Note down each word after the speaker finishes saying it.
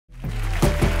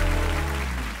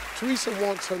Teresa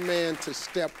wants her man to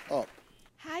step up.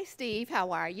 Hi, Steve.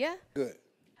 How are you? Good.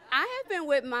 I have been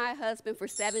with my husband for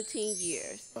 17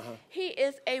 years. He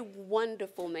is a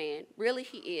wonderful man. Really,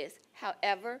 he is.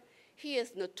 However, he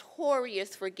is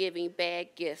notorious for giving bad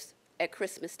gifts at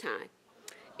Christmas time.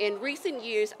 In recent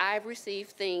years, I've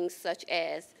received things such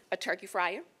as a turkey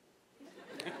fryer,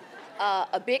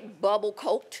 a big bubble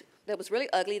coat that was really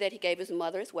ugly that he gave his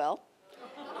mother as well.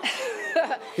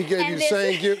 He gave you the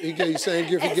same gift? He gave you the same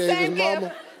gift he gave his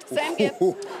mama? Same gift.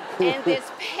 And this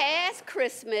past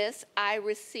Christmas, I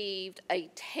received a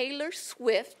Taylor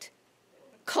Swift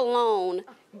cologne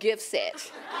gift set.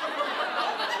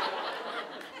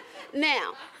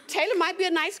 Now, Taylor might be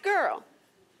a nice girl,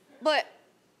 but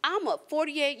I'm a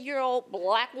 48-year-old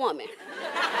black woman.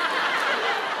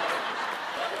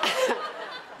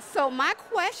 So my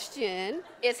question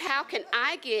is, how can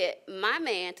I get my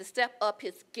man to step up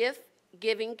his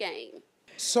gift-giving game?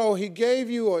 So he gave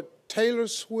you a Taylor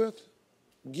Swift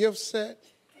gift set?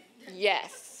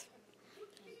 Yes.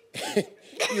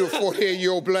 You're a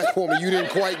 48-year-old black woman. You didn't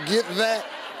quite get that?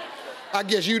 I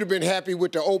guess you'd have been happy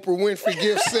with the Oprah Winfrey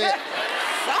gift set.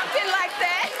 Something like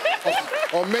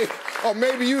that. Or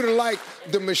maybe you'd have liked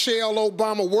the Michelle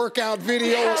Obama workout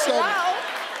video or something. Well,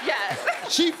 yes.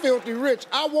 She filthy rich.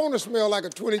 I want to smell like a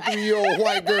 23-year-old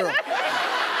white girl.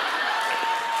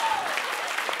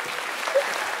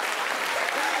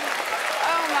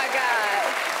 Oh, my God.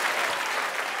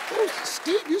 Oh,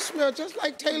 Steve, you smell just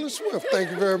like Taylor Swift.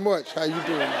 Thank you very much. How you doing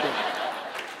today?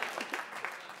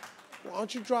 Why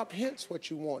don't you drop hints what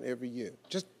you want every year?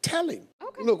 Just tell him.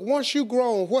 Okay. Look, once you're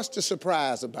grown, what's the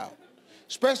surprise about?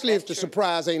 Especially if the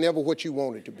surprise ain't ever what you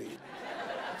want it to be.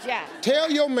 Yeah.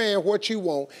 Tell your man what you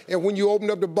want, and when you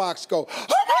open up the box, go, oh,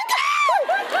 my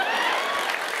God!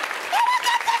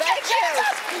 Thank you.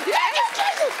 Yes.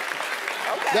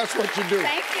 Okay. That's what you do.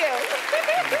 Thank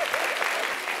you.